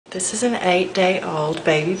This is an 8-day-old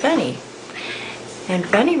baby bunny.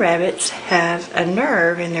 And bunny rabbits have a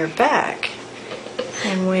nerve in their back.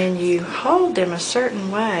 And when you hold them a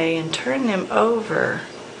certain way and turn them over,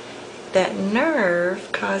 that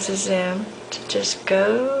nerve causes them to just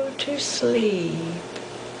go to sleep.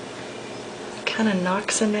 Kind of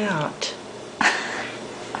knocks them out.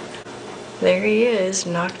 There he is,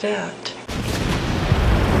 knocked out.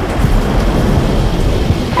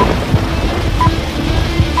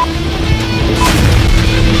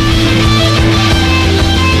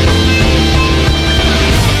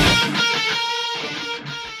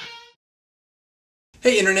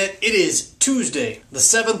 Hey Internet, it is Tuesday, the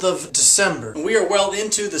 7th of December, and we are well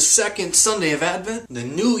into the second Sunday of Advent, the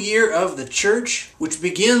new year of the church, which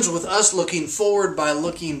begins with us looking forward by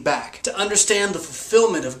looking back, to understand the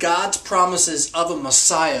fulfillment of God's promises of a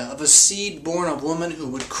Messiah, of a seed born of woman who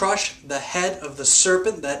would crush the head of the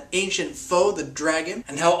serpent, that ancient foe, the dragon,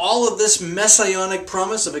 and how all of this messianic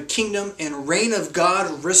promise of a kingdom and reign of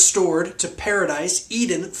God restored to paradise,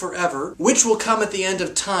 Eden forever, which will come at the end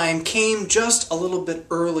of time, came just a little bit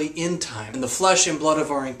early in time, in the flesh and blood of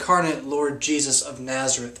our incarnate Lord Jesus of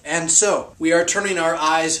Nazareth. And so, we are turning our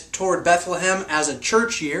eyes toward Bethlehem as a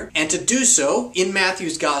church year, and to do so, in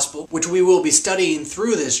Matthew's Gospel, which we will be studying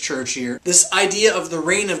through this church year, this idea of the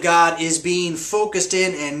reign of God is being focused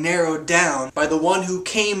in and narrowed down by the one who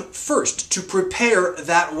came first to prepare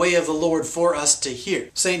that way of the Lord for us to hear,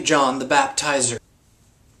 St. John the Baptizer.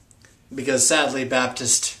 Because sadly,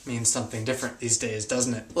 Baptist means something different these days,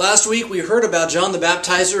 doesn't it? Last week we heard about John the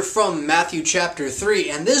Baptizer from Matthew chapter 3,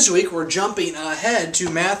 and this week we're jumping ahead to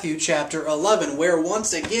Matthew chapter 11, where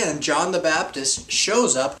once again John the Baptist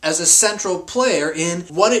shows up as a central player in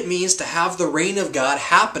what it means to have the reign of God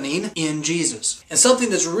happening in Jesus. And something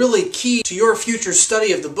that's really key to your future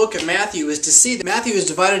study of the book of Matthew is to see that Matthew is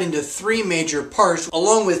divided into three major parts,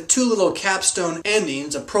 along with two little capstone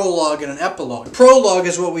endings, a prologue and an epilogue. The prologue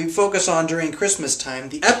is what we focus on during Christmas time.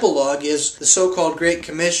 The epilogue is the so-called Great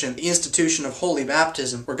Commission, the institution of holy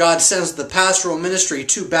baptism, where God sends the pastoral ministry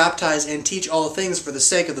to baptize and teach all things for the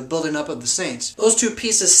sake of the building up of the saints. Those two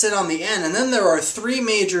pieces sit on the end, and then there are three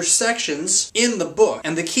major sections in the book.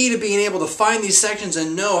 And the key to being able to find these sections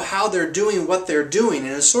and know how they're doing what they're doing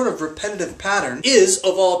in a sort of repetitive pattern is,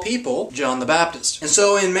 of all people, John the Baptist. And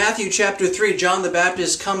so in Matthew chapter 3, John the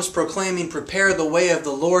Baptist comes proclaiming, "Prepare the way of the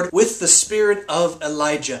Lord," with the spirit of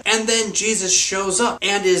Elijah. And then Jesus shows up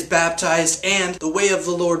and is baptized, and the way of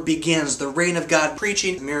the Lord begins, the reign of God,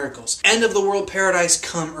 preaching miracles. End of the world paradise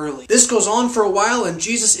come early. This goes on for a while, and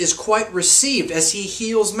Jesus is quite received as he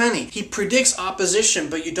heals many. He predicts opposition,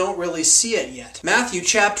 but you don't really see it yet. Matthew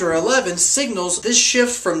chapter 11 signals this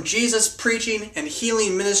shift from Jesus preaching and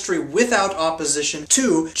healing ministry without opposition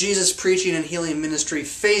to Jesus preaching and healing ministry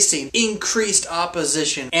facing increased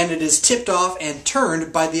opposition, and it is tipped off and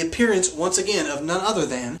turned by the appearance once again of none other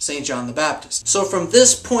than St. John the Baptist. So from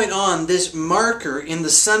this point on, this marker in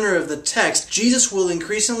the center of the text, Jesus will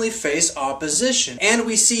increasingly face opposition. And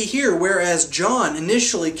we see here, whereas John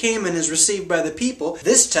initially came and is received by the people,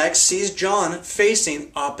 this text sees John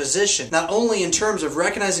facing opposition. Not only in terms of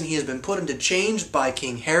recognizing he has been put into chains by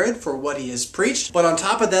King Herod for what he has preached, but on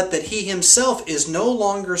top of that, that he himself is no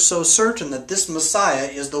longer so certain that this Messiah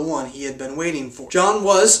is the one he had been waiting for. John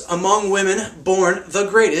was, among women, born the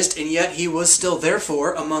greatest, and yet he was still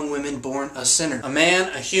therefore among women born a sinner. A man,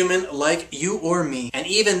 a human like you or me. And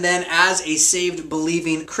even then, as a saved,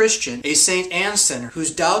 believing Christian, a saint and sinner,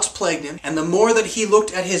 whose doubts plagued him, and the more that he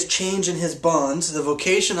looked at his change and his bonds, the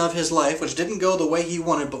vocation of his life, which didn't go the way he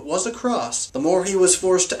wanted but was a cross, the more he was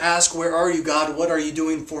forced to ask, "Where are you, God? What are you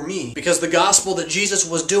doing for me?" Because the gospel that Jesus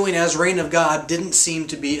was doing as reign of God didn't seem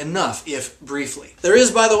to be enough, if briefly. There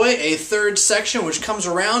is, by the way, a third section which comes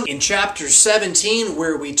around in chapter 17,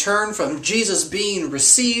 where we turn from Jesus being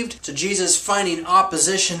received to Jesus finding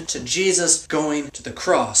opposition to Jesus going to the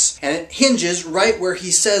cross. And it hinges right where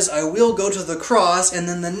he says, "I will go to the cross," and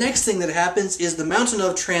then the next thing that happens is the mountain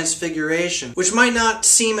of transfiguration, which might not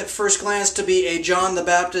seem at first glance to be a John the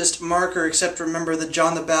Baptist marker, except remember that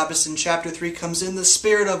John the Baptist in chapter 3 comes in the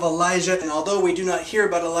spirit of Elijah, and although we do not hear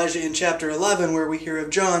about Elijah in chapter 11, where we hear of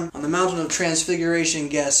John, on the mountain of transfiguration,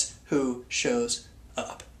 guess who shows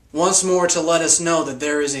up? Once more to let us know that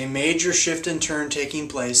there is a major shift and turn taking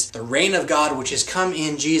place. The reign of God which has come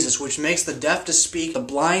in Jesus, which makes the deaf to speak, the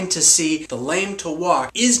blind to see, the lame to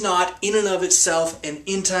walk, is not in and of itself an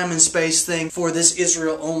in time and space thing for this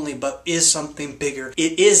Israel only, but is something bigger.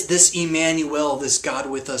 It is this Emmanuel, this God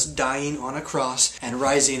with us, dying on a cross and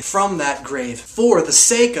rising from that grave for the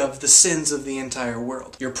sake of the sins of the entire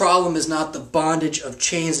world. Your problem is not the bondage of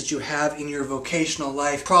chains that you have in your vocational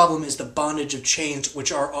life. Problem is the bondage of chains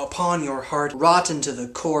which are upon your heart, rotten to the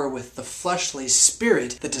core with the fleshly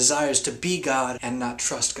spirit that desires to be God and not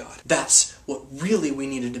trust God. That's what really we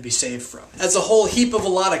needed to be saved from. That's a whole heap of a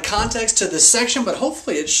lot of context to this section, but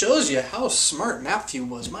hopefully it shows you how smart Matthew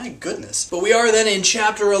was. My goodness. But we are then in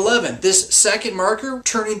chapter 11. This second marker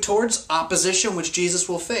turning towards opposition which Jesus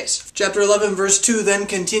will face. Chapter 11 verse 2 then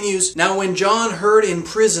continues, "Now when John heard in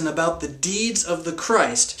prison about the deeds of the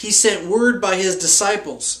Christ, he sent word by his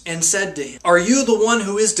disciples and said to him, 'Are you the one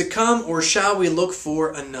who is to come, or shall we look for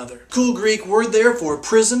another?'" Cool Greek word there for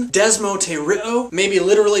prison, desmoterio, maybe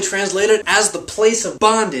literally translated as the place of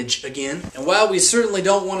bondage again. And while we certainly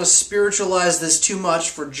don't want to spiritualize this too much,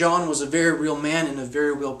 for John was a very real man in a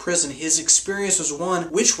very real prison, his experience was one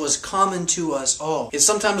which was common to us all. It's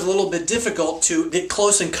sometimes a little bit difficult to get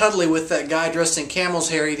close and cuddly with that guy dressed in camel's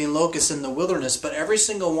hair eating locusts in the wilderness, but every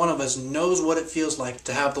single one of us knows what it feels like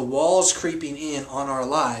to have the walls creeping in on our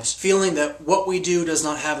lives, feeling that what we do does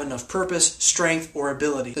not have enough purpose, strength, or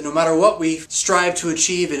ability. That no matter what we strive to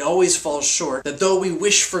achieve, it always falls short. That though we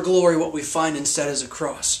wish for glory, what we find instead is a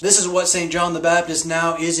cross. This is what St. John the Baptist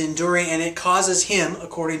now is enduring, and it causes him,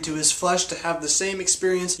 according to his flesh, to have the same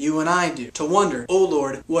experience you and I do. To wonder, "Oh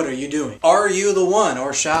Lord, what are you doing? Are you the one,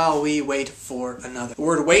 or shall we wait for another?" The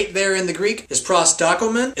word wait there in the Greek is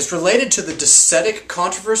prosdokomen. It's related to the docetic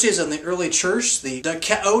controversies in the early church, the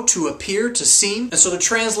dakeo, to appear, to seem. And so to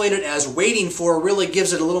translate it as waiting for really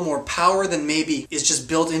gives it a little more power than maybe is just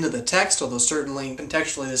built into the text, although certainly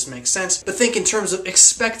contextually this makes sense. But think in terms of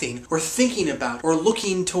expecting, or thinking about, or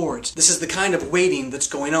looking towards. This is the kind of waiting that's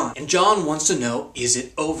going on. And John wants to know, is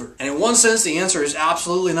it over? And in one sense, the answer is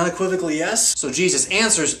absolutely and unequivocally yes. So Jesus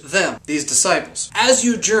answers them, these disciples. "As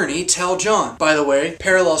you journey, tell John." By the way,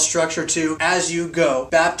 parallel structure to "as you go,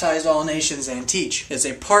 baptize all nations and teach." It's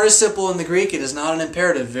a participle in the Greek. It is not an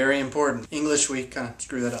imperative. Very important. English, we kind of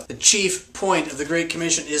screw that up. The chief point of the Great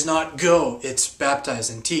Commission is not go, it's baptize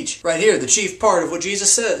and teach. Right here, the chief part of what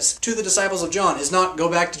Jesus says to the disciples of John is not go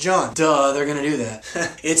back to John. Duh, they're going to do that.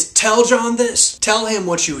 It's tell John this. Tell him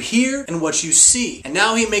what you hear and what you see. And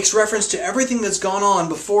now he makes reference to everything that's gone on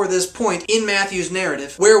before this point in Matthew's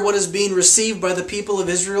narrative, where what is being received by the people of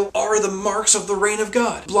Israel are the marks of the reign of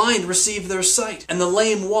God. Blind receive their sight, and the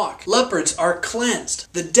lame walk. Leopards are cleansed.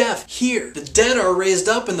 The deaf hear. The dead are raised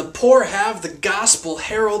up, and the poor have the gospel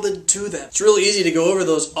heralded to them. It's really easy to go over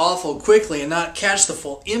those awful quickly and not catch the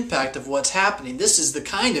full impact of what's happening. This is the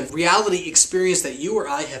kind of reality experience that you or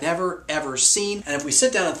I have never ever seen, and if we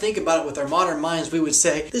sit down and think about it with our modern minds, we would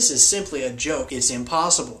say, this is simply a joke. It's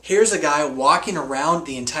impossible. Here's a guy walking around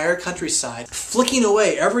the entire countryside, flicking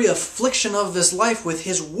away every affliction of this life with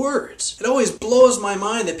his words. It always blows my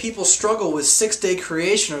mind that people struggle with six-day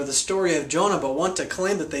creation or the story of Jonah, but want to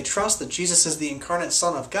claim that they trust that Jesus is the incarnate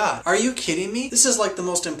Son of God. Are you kidding me? This is like the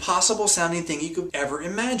most impossible sounding thing you could ever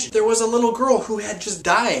imagine. There was a little girl who had just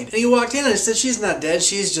died, and he walked in and said, she's not dead,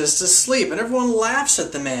 she's just asleep, and everyone laughs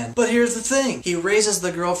at the man. But here's the thing. He raises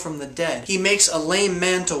the girl from the dead. He makes a lame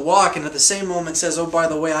man to walk, and at the same moment says, oh, by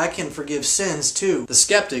the way, I can forgive sins too. The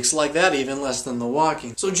skeptics like that even less than the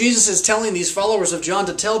walking. So Jesus is telling these followers of John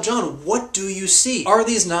to tell John, what do you see? Are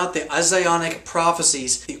these not the Isaianic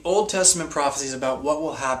prophecies, the Old Testament prophecies about what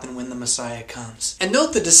will happen when the Messiah comes? And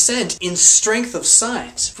note the descent in strength of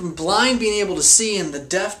signs, from blind being able to see and the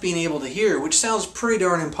deaf being able to hear, which sounds pretty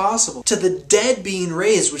darn impossible, to the dead being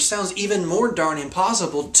raised, which sounds even more darn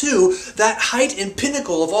impossible, to that height and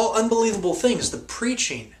pinnacle of all unbelievable things, the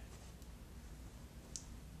preaching.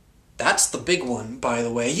 That's the big one, by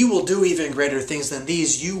the way. You will do even greater things than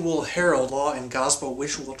these. You will herald law and gospel,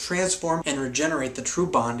 which will transform and regenerate the true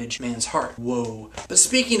bondage man's heart. Whoa. But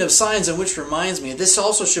speaking of signs, and which reminds me, this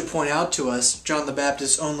also should point out to us, John the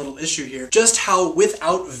Baptist's own little issue here, just how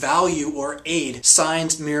without value or aid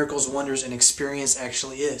signs, miracles, wonders, and experience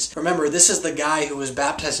actually is. Remember, this is the guy who was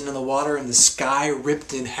baptized into the water and the sky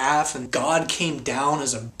ripped in half and God came down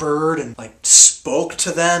as a bird and spoke to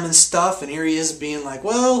them and stuff, and here he is being like,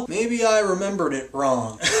 well, maybe I remembered it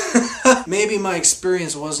wrong. Maybe my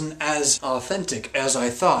experience wasn't as authentic as I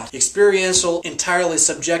thought. Experiential, entirely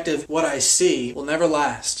subjective, what I see will never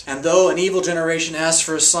last. And though an evil generation asks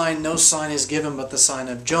for a sign, no sign is given but the sign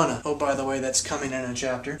of Jonah. Oh, by the way, that's coming in a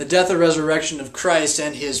chapter. The death and resurrection of Christ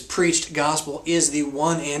and his preached gospel is the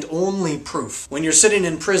one and only proof. When you're sitting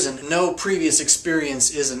in prison, no previous experience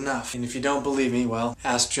is enough. And if you don't believe me, well,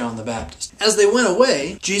 ask John the Baptist. As they went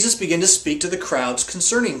away, Jesus began to speak to the crowds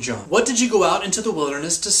concerning John. What did you go out into the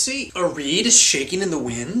wilderness to see? A reed reed shaking in the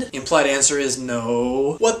wind? The implied answer is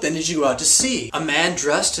no. What then did you go out to see? A man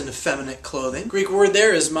dressed in effeminate clothing? Greek word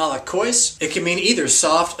there is malakois. It can mean either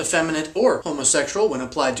soft, effeminate, or homosexual when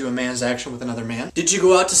applied to a man's action with another man. Did you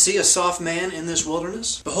go out to see a soft man in this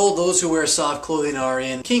wilderness? Behold, those who wear soft clothing are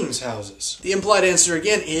in kings' houses. The implied answer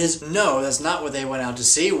again is no, that's not what they went out to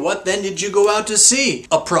see. What then did you go out to see?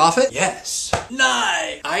 A prophet? Yes.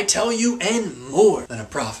 Nay, I tell you, and more than a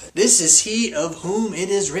prophet. This is he of whom it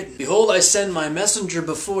is written, Behold, I send my messenger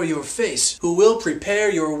before your face, who will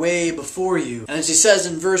prepare your way before you. And as he says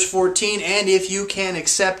in verse 14, and if you can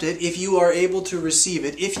accept it, if you are able to receive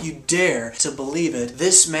it, if you dare to believe it,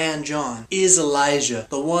 this man John is Elijah,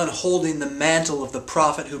 the one holding the mantle of the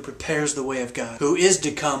prophet who prepares the way of God, who is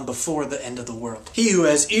to come before the end of the world. He who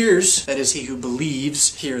has ears, that is he who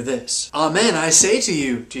believes, hear this. Amen, I say to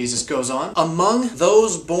you, Jesus goes on, among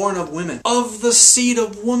those born of women, of the seed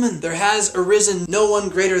of woman, there has arisen no one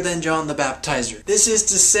greater than John the Baptizer. This is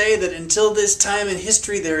to say that until this time in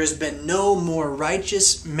history there has been no more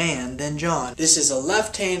righteous man than John. This is a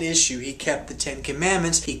left-hand issue. He kept the 10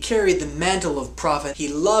 Commandments. He carried the mantle of prophet. He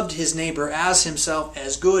loved his neighbor as himself,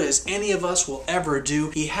 as good as any of us will ever do.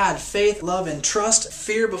 He had faith, love, and trust,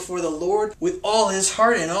 fear before the Lord with all his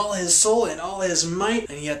heart and all his soul and all his might,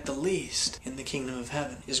 and yet the least in the kingdom of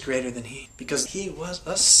heaven is greater than he, because he was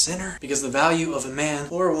a sinner. Because the value of a man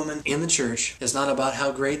or a woman in the church is not about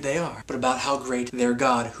how great they are, but about how great their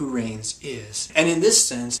God who reigns is. And in this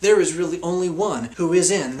sense, there is really only one who is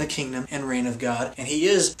in the kingdom and reign of God, and he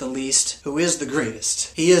is the least, who is the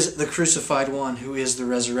greatest. He is the crucified one, who is the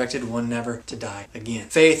resurrected one, never to die again.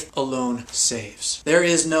 Faith alone saves. There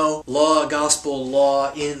is no law, gospel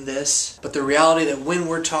law in this, but the reality that when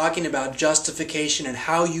we're talking about justification and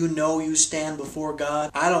how you know you stand before God,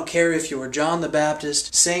 I don't care if you're John the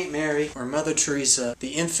Baptist, Saint Mary, or Mother Teresa,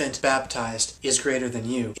 the infant baptized is greater than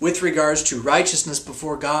you. With regards to righteousness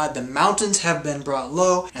before God, the mountains have been brought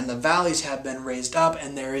low and the valleys have been raised up,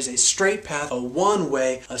 and there is a straight path, a one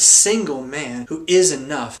way, a single man who is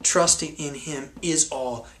enough. Trusting in him is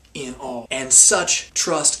all in all. And such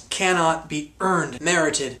trust cannot be earned,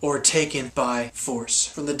 merited, or taken by force.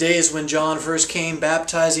 From the days when John first came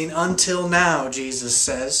baptizing until now, Jesus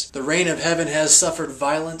says, the reign of heaven has suffered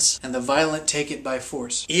violence, and the violent take it by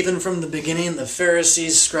force. Even from the beginning, the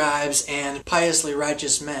Pharisees, scribes, and piously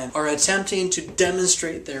righteous men are attempting to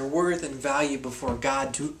demonstrate their worth and value before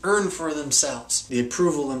God, to earn for themselves the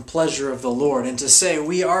approval and pleasure of the Lord, and to say,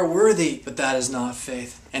 we are worthy, but that is not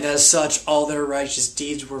faith. And as such, all their righteous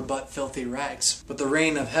deeds were but filthy rags. But the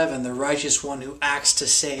reign of heaven, the righteous one who acts to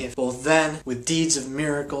save, both then with deeds of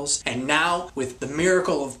miracles, and now with the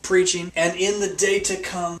miracle of preaching, and in the day to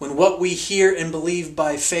come, when what we hear and believe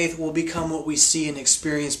by faith will become what we see and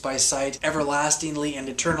experience by sight, everlastingly and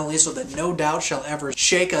eternally, so that no doubt shall ever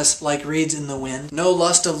shake us like reeds in the wind. No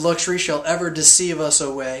lust of luxury shall ever deceive us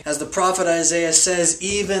away. As the prophet Isaiah says,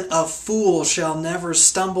 even a fool shall never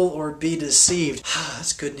stumble or be deceived.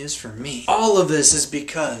 That's good news for me. All of this is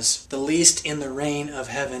because the least in the reign of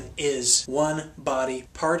heaven is one body,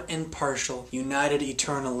 part and partial, united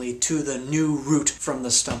eternally to the new root from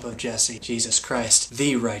the stump of Jesse, Jesus Christ,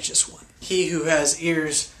 the righteous one. He who has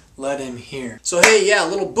ears, let him hear. So hey, yeah,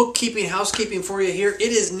 a little bookkeeping, housekeeping for you here.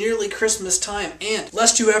 It is nearly Christmas time, and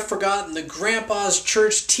lest you have forgotten, the Grandpa's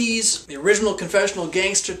Church tees, the original Confessional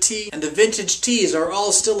Gangster tee, and the vintage tees are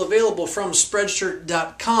all still available from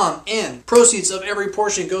Spreadshirt.com, and proceeds of every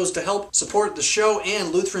portion goes to help support the show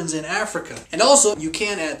and Lutherans in Africa. And also, you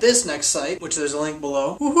can at this next site, which there's a link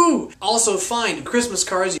below, woohoo, also find Christmas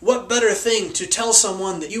cards. What better thing to tell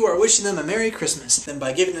someone that you are wishing them a Merry Christmas than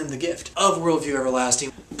by giving them the gift of Worldview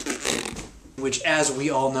Everlasting, which, as we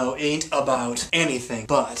all know, ain't about anything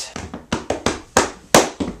but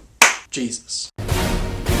Jesus.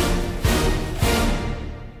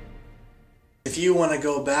 If you want to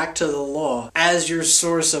go back to the law as your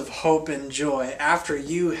source of hope and joy after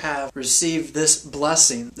you have received this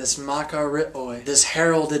blessing, this makaritoi, this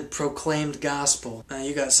heralded, proclaimed gospel, now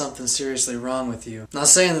you got something seriously wrong with you. Not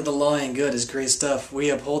saying that the law ain't good, is great stuff. We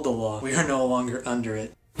uphold the law. We are no longer under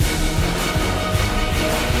it.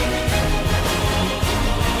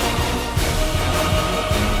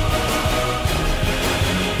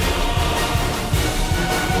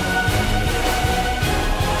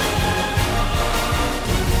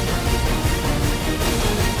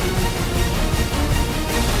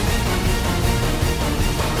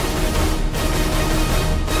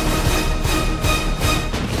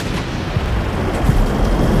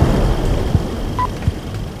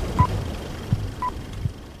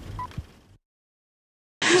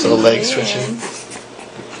 So the leg switching.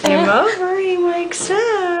 Came over, he wakes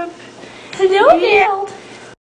up. Hello, Harold.